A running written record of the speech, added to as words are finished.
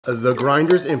The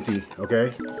grinder's empty,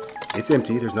 okay? It's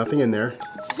empty, there's nothing in there.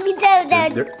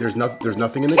 There's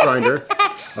nothing in the grinder,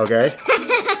 okay?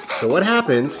 So what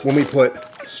happens when we put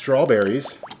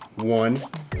strawberries, 1,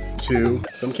 2,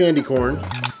 some candy corn,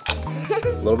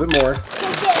 a little bit more,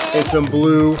 and some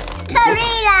blue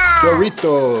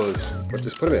Doritos.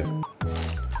 Just put them in.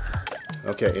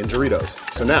 Okay, and Doritos.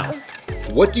 So now,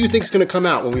 what do you think is gonna come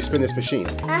out when we spin this machine?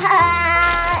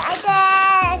 I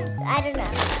don't know.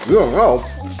 You don't know?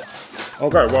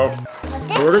 Okay, well,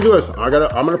 what we're gonna do is, I'm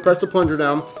gonna press the plunger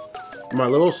down, my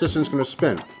little assistant's gonna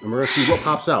spin, and we're gonna see what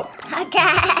pops out.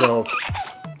 Okay. So,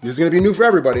 this is gonna be new for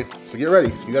everybody, so get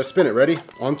ready. You gotta spin it, ready?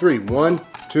 On 3, 1,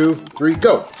 2, 3,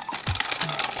 go.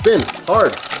 Spin,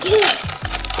 hard.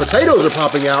 Potatoes are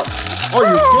popping out. Are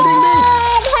you kidding me?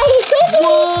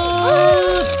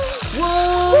 What?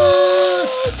 What?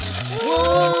 What?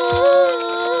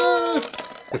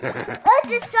 Oh,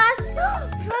 the sauce.